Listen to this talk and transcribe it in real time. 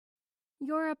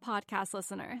You're a podcast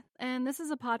listener, and this is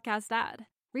a podcast ad.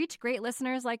 Reach great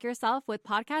listeners like yourself with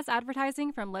podcast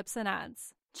advertising from Libsyn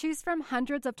Ads. Choose from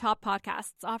hundreds of top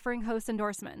podcasts offering host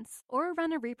endorsements, or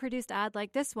run a reproduced ad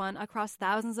like this one across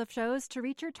thousands of shows to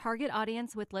reach your target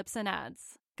audience with Libsyn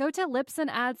Ads. Go to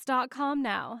libsynads.com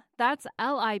now. That's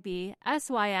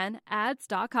LIBSYN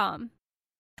ads.com.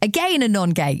 A Gay and a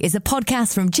Non-Gay is a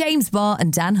podcast from James Barr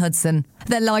and Dan Hudson.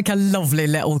 They're like a lovely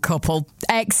little couple,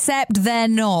 except they're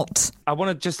not. I want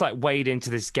to just wade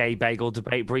into this gay bagel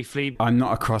debate briefly. I'm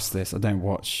not across this. I don't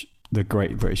watch the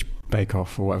Great British Bake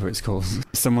Off or whatever it's called.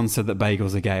 Someone said that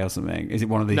bagels are gay or something. Is it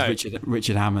one of these No.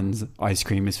 Richard Hammond's ice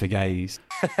cream is for gays?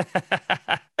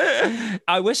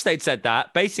 I wish they'd said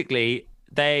that. Basically,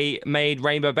 they made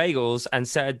rainbow bagels and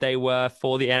said they were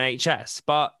for the NHS.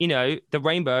 But, the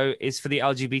rainbow is for the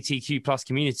LGBTQ plus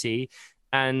community,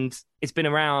 and it's been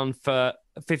around for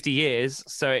 50 years.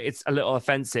 So it's a little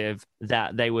offensive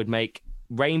that they would make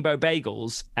rainbow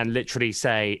bagels and literally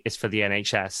say it's for the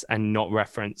NHS and not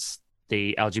reference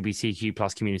the LGBTQ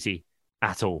plus community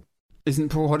at all. Isn't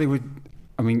Paul Hollywood...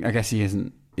 I mean, I guess he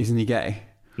isn't. Isn't he gay?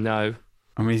 No.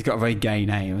 I mean, he's got a very gay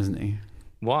name, hasn't he?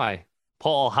 Why?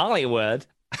 Paul Hollywood.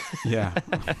 Yeah.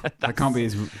 That can't be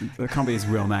his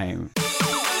real name.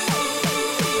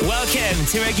 Welcome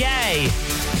to a gay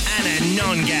and a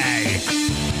non-gay.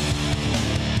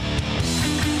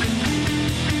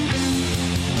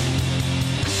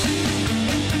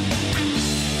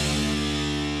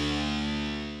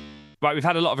 Right, we've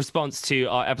had a lot of response to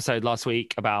our episode last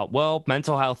week about World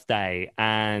Mental Health Day,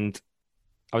 and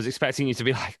I was expecting you to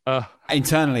be like, ugh.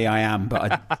 Internally, I am,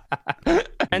 but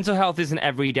Mental health is an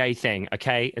everyday thing,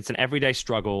 okay? It's an everyday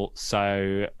struggle,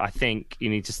 so I think you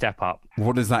need to step up.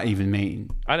 What does that even mean?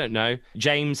 I don't know.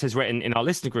 James has written in our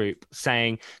listener group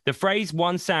saying, the phrase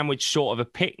one sandwich short of a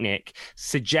picnic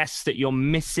suggests that you're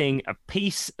missing a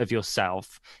piece of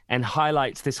yourself and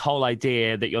highlights this whole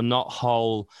idea that you're not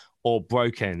whole or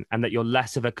broken and that you're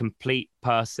less of a complete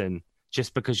person.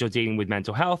 Just because you're dealing with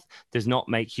mental health does not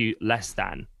make you less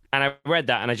than. And I read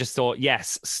that and I just thought,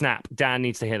 yes, snap, Dan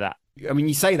needs to hear that. I mean,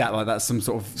 you say that like that's some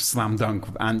sort of slam dunk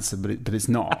answer, but it's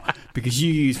not. Because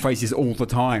you use phrases all the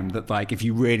time that, like, if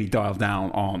you really dial down,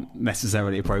 aren't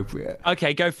necessarily appropriate.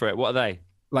 Okay, go for it. What are they?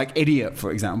 Like idiot,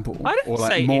 for example. I don't or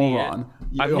like say moron.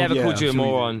 Idiot. I've never called you a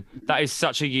moron. That is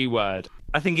such a you word.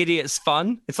 I think idiot's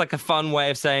fun. It's like a fun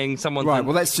way of saying someone. Right,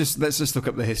 well, let's just look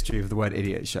up the history of the word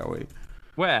idiot, shall we?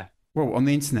 Where? Well, on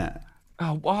the internet.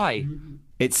 Oh, why?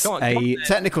 It's a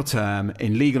technical term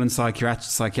in legal and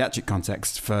psychiatric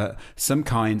context for some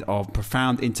kind of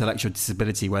profound intellectual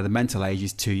disability where the mental age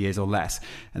is 2 years or less,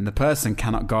 and the person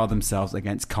cannot guard themselves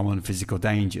against common physical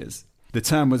dangers. The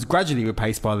term was gradually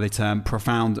replaced by the term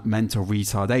profound mental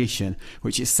retardation,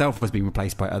 which itself has been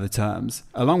replaced by other terms.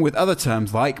 Along with other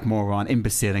terms like moron,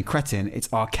 imbecile, and cretin,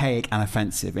 it's archaic and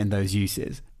offensive in those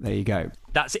uses. There you go.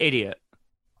 That's idiot.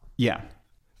 Yeah.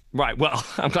 Right, well,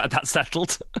 I'm glad that's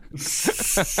settled.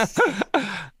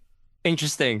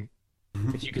 Interesting.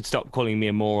 If you could stop calling me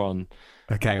a moron.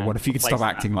 Okay, well, if you could stop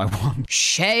acting like one.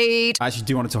 Shade. I actually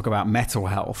do want to talk about mental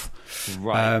health.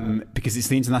 Right. Because it's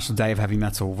the International Day of Heavy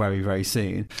Metal very, very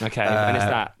soon. Okay, when is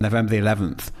that? November the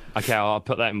 11th. Okay, I'll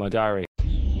put that in my diary.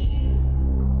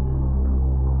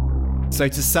 So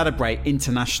to celebrate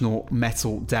International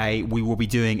Metal Day, we will be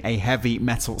doing a heavy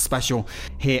metal special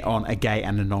here on A Gay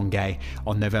and a Non-Gay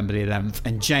on November the 11th.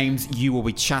 And James, you will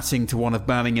be chatting to one of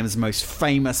Birmingham's most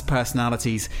famous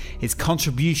personalities. His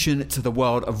contribution to the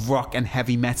world of rock and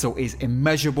heavy metal is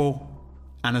immeasurable.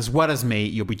 And as well as me,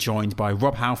 you'll be joined by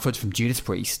Rob Halford from Judas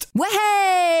Priest.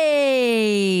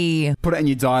 Way! Put it in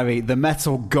your diary. The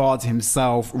metal god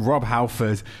himself, Rob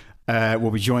Halford, will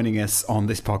be joining us on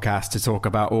this podcast to talk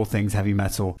about all things heavy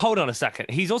metal. Hold on a second.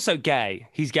 He's also gay.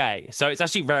 He's gay. So it's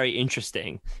actually very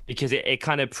interesting because it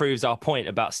kind of proves our point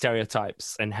about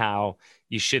stereotypes and how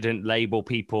you shouldn't label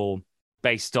people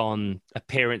based on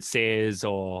appearances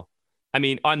or... I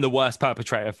mean, I'm the worst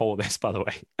perpetrator for this, by the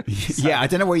way. So... Yeah, I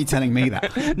don't know why you're telling me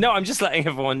that. No, I'm just letting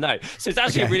everyone know. So it's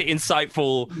actually a really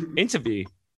insightful interview.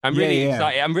 I'm really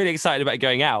excited. I'm really excited about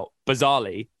going out,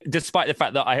 bizarrely, despite the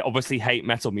fact that I obviously hate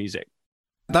metal music.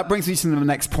 That brings me to the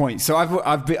next point. So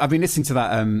I've been listening to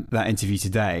that interview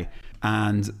today,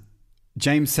 and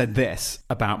James said this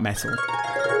about metal.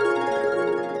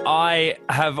 I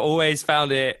have always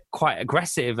found it quite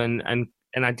aggressive, and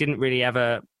I didn't really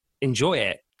ever enjoy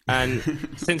it. And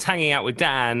since hanging out with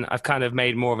Dan, I've kind of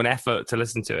made more of an effort to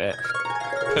listen to it.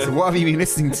 So what have you been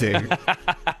listening to?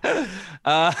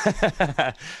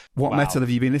 What metal have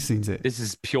you been listening to? This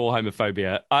is pure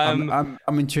homophobia. I'm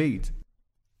intrigued.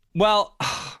 Well,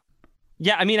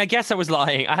 Yeah, I mean, I guess I was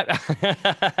lying. I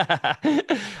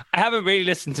haven't really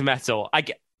listened to metal.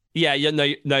 Yeah,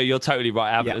 you're totally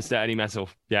right. I haven't listened to any metal.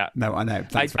 Yeah. No, I know.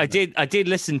 I did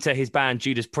listen to his band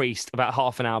Judas Priest about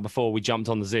half an hour before we jumped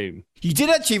on the Zoom. You did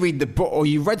actually read the book, or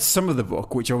you read some of the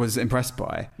book, which I was impressed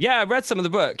by. Yeah, I read some of the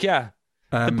book, yeah.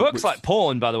 The book's like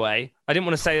porn, by the way. I didn't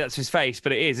want to say that to his face,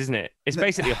 but it is, isn't it? It's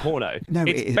basically a porno. No,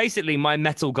 it's basically my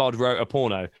metal god wrote a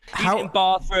porno. He's in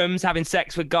bathrooms, having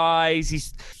sex with guys.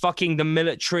 He's fucking the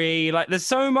military. Like, there's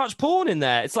so much porn in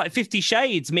there. It's like 50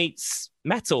 Shades meets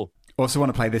metal. Also want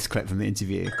to play this clip from the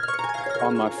interview.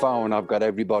 On my phone, I've got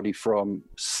everybody from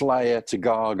Slayer to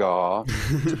Gaga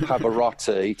to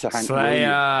Pavarotti to Hank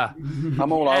Slayer. Williams.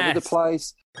 I'm all over the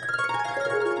place.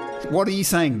 What are you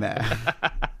saying there?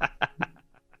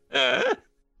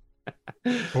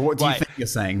 Or what do you think you're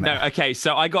saying there? No, okay,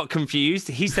 so I got confused.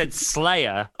 He said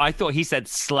Slayer. I thought he said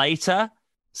Slater.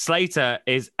 Slater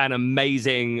is an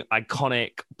amazing,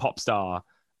 iconic pop star.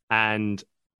 And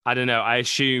I don't know, I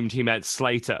assumed he meant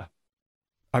Slater.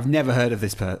 I've never heard of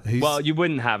this person. Well, you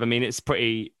wouldn't have. I mean,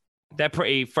 they're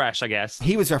pretty fresh, I guess.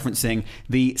 He was referencing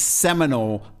the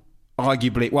seminal,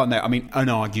 unarguably,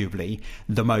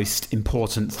 the most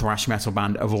important thrash metal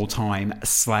band of all time,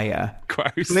 Slayer.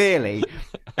 Gross. Clearly.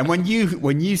 And when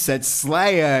you said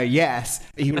Slayer, yes,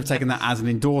 he would have taken that as an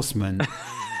endorsement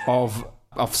of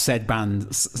said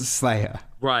band, Slayer.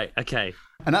 Right, okay.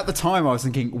 And at the time, I was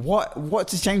thinking, what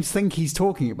does James think he's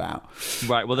talking about?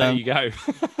 Right, well, there you go.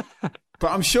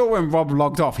 But I'm sure when Rob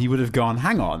logged off, he would have gone,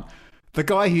 hang on. The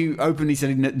guy who openly said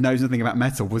he knows nothing about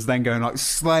metal was then going like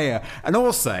Slayer. And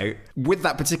also, with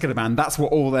that particular band, that's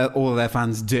what all of their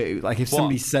fans do. Like if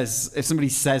somebody says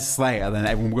Slayer, then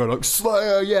everyone will go like,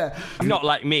 Slayer, yeah. Not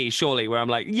like me, surely, where I'm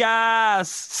like,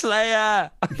 yes, Slayer.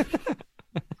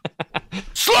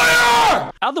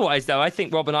 Slayer! Otherwise, though, I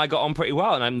think Rob and I got on pretty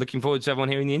well, and I'm looking forward to everyone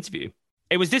hearing the interview.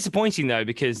 It was disappointing, though,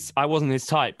 because I wasn't his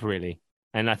type, really.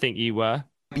 And I think you were.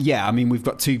 Yeah, I mean, we've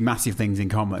got two massive things in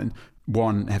common.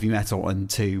 One, heavy metal, and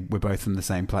two, we're both from the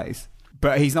same place.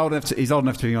 But he's old enough to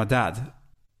be my dad.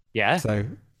 Yeah. So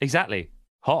exactly.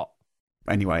 Hot.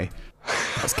 Anyway,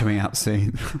 that's coming out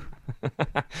soon.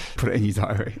 Put it in your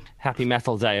diary. Happy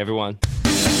Metal Day, everyone.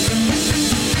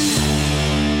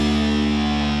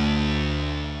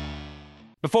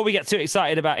 Before we get too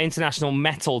excited about International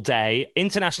Metal Day,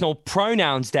 International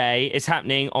Pronouns Day is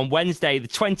happening on Wednesday, the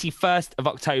 21st of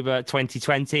October,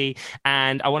 2020.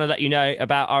 And I want to let you know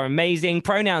about our amazing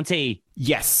pronoun tee.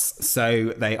 Yes,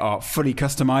 so they are fully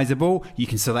customizable. You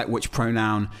can select which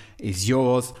pronoun is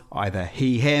yours, either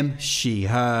he, him, she,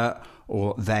 her,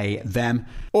 or they, them.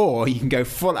 Or you can go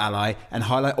full ally and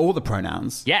highlight all the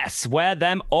pronouns. Yes, wear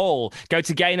them all. Go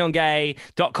to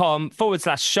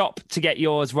gainongay.com/shop to get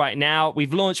yours right now.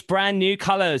 We've launched brand new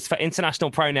colours for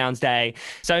International Pronouns Day.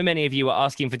 So many of you are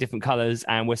asking for different colours,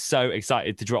 and we're so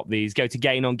excited to drop these. Go to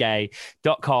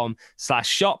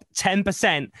gainongay.com/shop.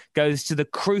 10% goes to the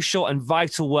crucial and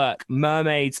vital work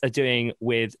mermaids are doing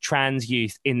with trans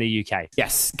youth in the UK.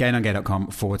 Yes,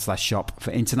 gainongay.com/shop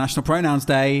for International Pronouns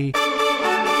Day.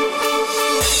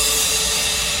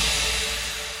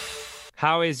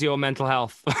 How is your mental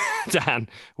health, Dan,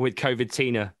 with COVID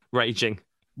Tina raging?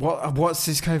 What's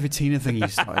this COVID Tina thing you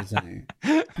started saying?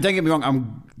 Don't get me wrong,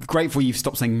 I'm grateful you've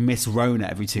stopped saying Miss Rona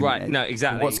every 2 minutes. Right, no,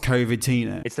 exactly. What's COVID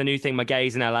Tina? It's the new thing my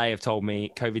gays in LA have told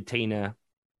me, COVID Tina.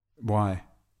 Why?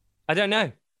 I don't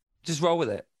know. Just roll with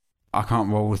it. I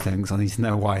can't roll with things. I need to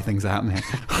know why things are happening.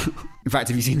 In fact,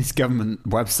 have you seen this government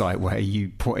website where you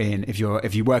put in, if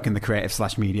you work in the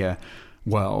creative/media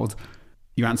world,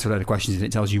 you answer a load of questions and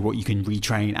it tells you what you can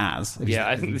retrain as? Yeah,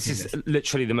 I think this is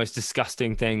literally the most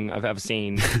disgusting thing I've ever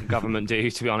seen government do,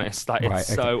 to be honest. Like,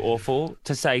 it's so awful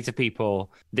to say to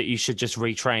people that you should just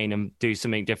retrain and do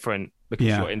something different because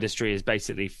your industry is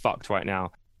basically fucked right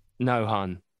now. No,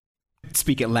 hun.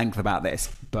 Speak at length about this,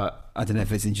 but I don't know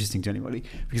if it's interesting to anybody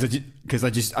because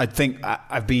I think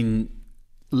I've been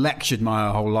lectured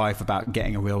my whole life about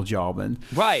getting a real job, and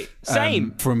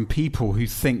same from people who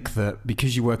think that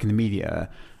because you work in the media,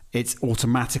 it's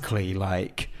automatically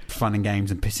like fun and games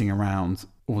and pissing around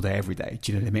all day, every day.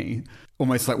 Do you know what I mean?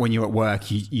 Almost like when you're at work,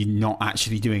 you're not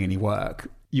actually doing any work.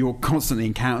 You're constantly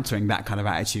encountering that kind of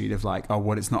attitude of like, oh,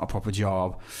 well, it's not a proper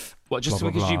job. What, just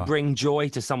because you bring joy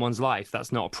to someone's life,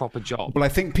 that's not a proper job? Well, I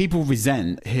think people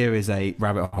resent, here is a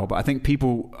rabbit hole, but I think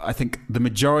the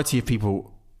majority of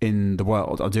people in the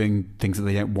world are doing things that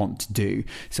they don't want to do.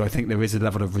 So I think there is a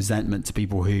level of resentment to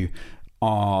people who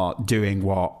are doing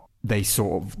what they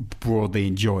sort of broadly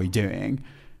enjoy doing.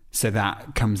 So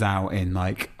that comes out in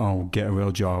like, oh, get a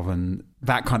real job and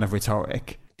that kind of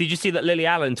rhetoric. Did you see that Lily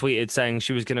Allen tweeted saying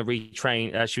she was going to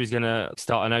retrain, she was going to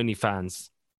start an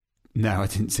OnlyFans? No, I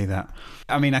didn't see that.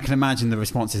 I mean, I can imagine the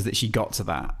responses that she got to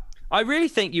that. I really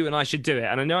think you and I should do it.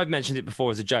 And I know I've mentioned it before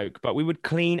as a joke, but we would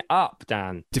clean up,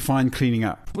 Dan. Define cleaning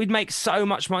up. We'd make so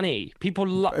much money. People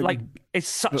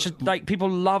people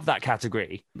love that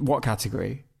category. What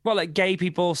category? Well, like gay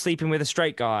people sleeping with a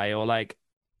straight guy, or like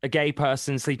a gay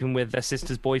person sleeping with their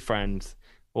sister's boyfriend,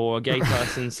 or a gay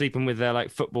person sleeping with their like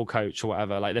football coach or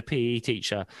whatever, like the PE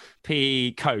teacher,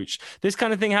 PE coach. This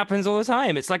kind of thing happens all the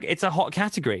time. It's like, it's a hot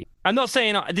category. I'm not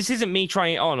saying this isn't me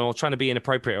trying it on or trying to be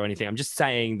inappropriate or anything. I'm just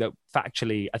saying that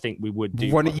factually, I think we would do.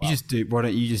 Why don't you just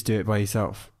do it by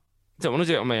yourself? I don't want to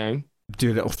do it on my own.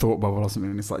 Do a little thought bubble or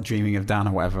something. It's like dreaming of Dan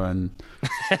or whatever. And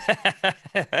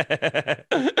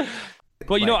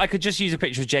well, you know, I could just use a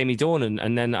picture of Jamie Dornan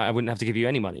and then I wouldn't have to give you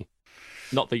any money.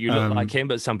 Not that you look like him,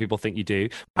 but some people think you do.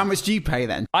 How much do you pay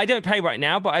then? I don't pay right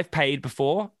now, but I've paid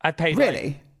before. I've paid.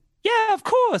 Really? Yeah, of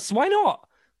course. Why not?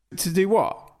 To do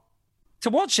what? To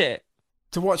watch it.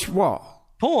 To watch what?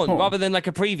 Porn, rather than like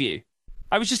a preview.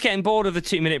 I was just getting bored of the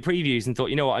 2-minute previews and thought,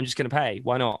 you know what, I'm just going to pay.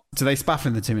 Why not? Do they spaff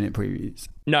in the 2-minute previews?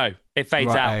 No, it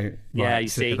fades out. Right. Yeah, you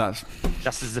see, that's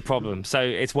the problem. So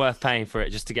it's worth paying for it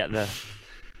just to get the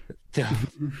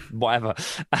whatever.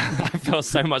 I feel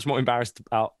so much more embarrassed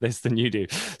about this than you do.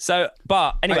 So,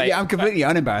 but anyway. Yeah, I'm completely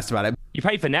unembarrassed about it. You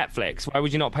pay for Netflix. Why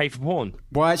would you not pay for porn?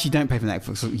 Well, I actually don't pay for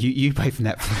Netflix. You pay for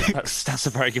Netflix. That's a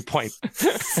very good point.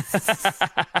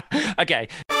 Okay.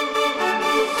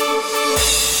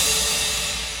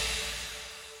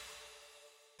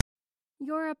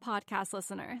 You're a podcast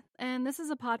listener, and this is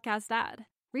a podcast ad.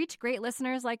 Reach great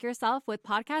listeners like yourself with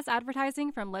podcast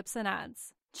advertising from Libsyn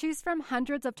Ads. Choose from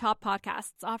hundreds of top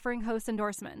podcasts offering host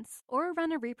endorsements, or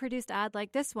run a reproduced ad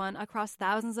like this one across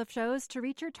thousands of shows to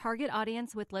reach your target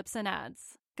audience with Libsyn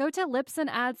Ads. Go to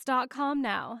libsynads.com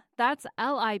now. That's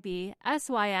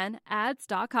LIBSYN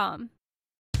ads.com.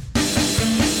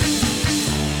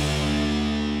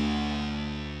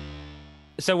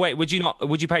 So wait, would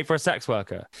you pay for a sex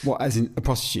worker? What, as in a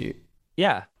prostitute?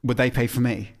 Yeah. Would they pay for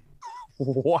me?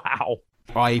 Wow.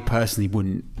 I personally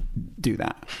wouldn't do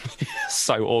that.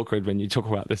 So awkward when you talk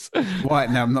about this. Why?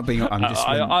 No, I'm not being. I'm just.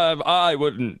 I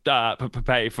wouldn't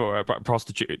pay for a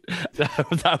prostitute.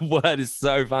 That word is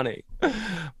so funny.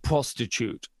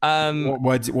 Prostitute. What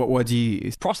word do you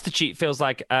use? Prostitute feels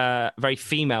like a very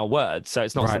female word, so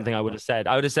it's not something I would have said.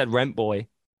 I would have said rent boy.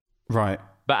 Right.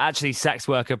 But actually, sex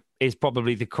worker is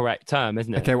probably the correct term,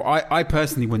 isn't it? Okay. Well, I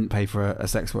personally wouldn't pay for a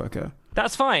sex worker.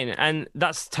 That's fine, and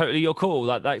that's totally your call.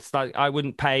 That's like I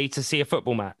wouldn't pay to see a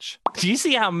football match. Do you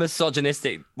see how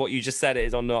misogynistic what you just said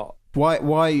is or not? Why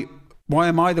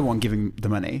am I the one giving the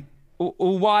money?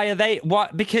 Why are they?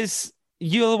 What? Because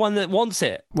you're the one that wants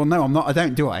it. Well, no, I'm not. I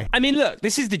don't, do I? I mean, look,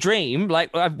 this is the dream.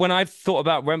 Like when I've thought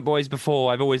about rent boys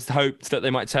before, I've always hoped that they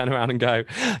might turn around and go,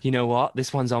 you know what?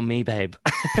 This one's on me, babe.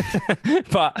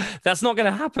 But that's not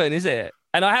going to happen, is it?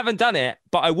 And I haven't done it,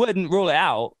 but I wouldn't rule it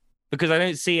out. Because I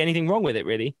don't see anything wrong with it,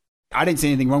 really. I didn't see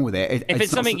anything wrong with it. If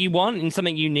it's something you want and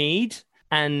something you need,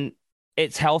 and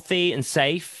it's healthy and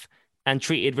safe and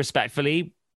treated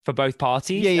respectfully for both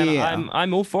parties,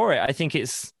 I'm all for it. I think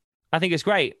it's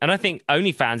great, and I think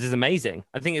OnlyFans is amazing.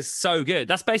 I think it's so good.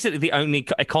 That's basically the only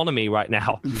economy right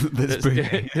now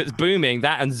that's booming.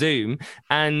 That and Zoom,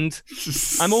 and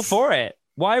I'm all for it.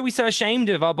 Why are we so ashamed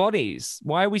of our bodies?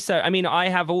 Why are we so? I mean, I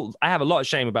have a lot of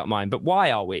shame about mine, but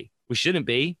why are we? We shouldn't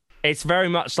be. It's very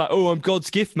much like, oh, I'm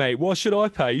God's gift, mate. Why should I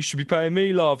pay? You should be paying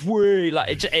me, love. Whee!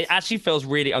 Like it actually feels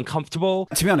really uncomfortable.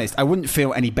 To be honest, I wouldn't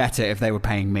feel any better if they were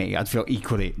paying me. I'd feel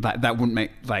equally. That wouldn't make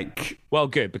like. Well,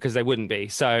 good, because they wouldn't be.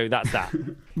 So that's that.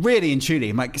 Really and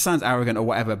truly, like, it sounds arrogant or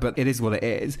whatever, but it is what it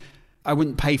is. I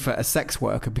wouldn't pay for a sex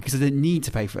worker because I didn't need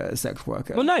to pay for a sex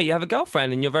worker. Well, no, you have a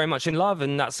girlfriend and you're very much in love,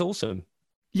 and that's awesome.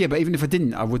 Yeah, but even if I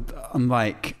didn't, I would. I'm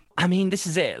like. I mean, this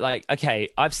is it. Like, okay,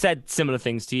 I've said similar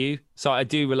things to you, so I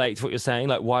do relate to what you're saying.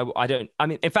 Like, why I don't... I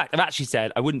mean, in fact, I've actually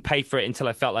said I wouldn't pay for it until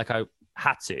I felt like I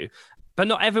had to. But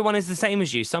not everyone is the same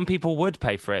as you. Some people would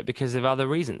pay for it because of other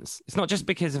reasons. It's not just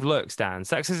because of looks, Dan.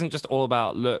 Sex isn't just all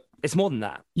about look. It's more than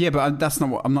that. Yeah, but that's not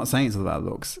what... I'm not saying it's all about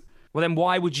looks. Well, then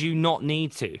why would you not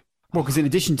need to? Well, because in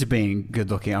addition to being good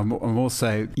looking, I'm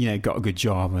also, got a good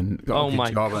job and got a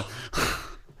good job.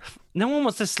 No one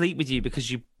wants to sleep with you because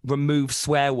you remove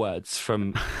swear words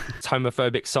from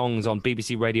homophobic songs on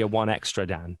BBC Radio 1 Extra,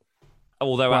 Dan.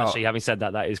 Although, actually, having said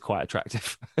that, that is quite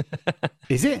attractive.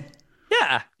 Is it?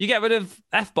 Yeah, you get rid of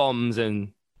F-bombs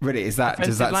and really, does that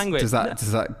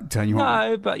turn you on?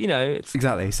 No, but it's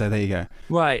exactly. So there you go.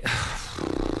 Right.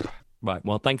 Right.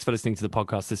 Well, thanks for listening to the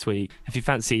podcast this week. If you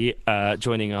fancy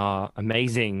joining our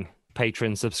amazing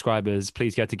patron subscribers,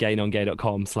 please go to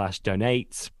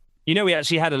gaynongay.com/donate. You know, we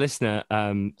actually had a listener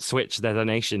switch their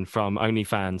donation from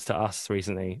OnlyFans to us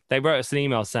recently. They wrote us an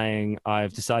email saying,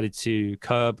 I've decided to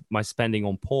curb my spending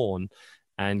on porn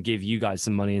and give you guys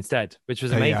some money instead, which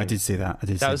was amazing. Yeah, I did see that.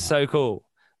 That was so cool.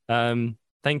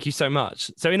 Thank you so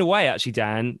much. So in a way, actually,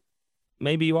 Dan,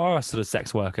 maybe you are a sort of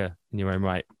sex worker in your own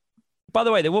right. By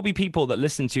the way, there will be people that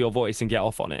listen to your voice and get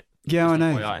off on it. Yeah, I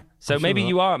know. So maybe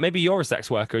you're a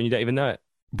sex worker and you don't even know it.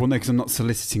 Well, no, because I'm not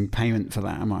soliciting payment for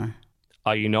that, am I?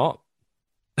 Are you not?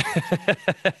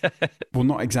 Well,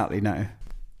 not exactly, no.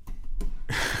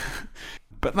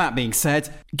 But that being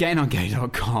said,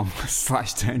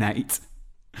 gaynongay.com/donate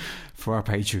for our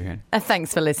Patreon.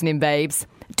 Thanks for listening, babes.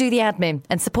 Do the admin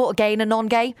and support gay and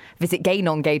non-gay. Visit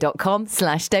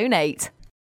gaynongay.com/donate.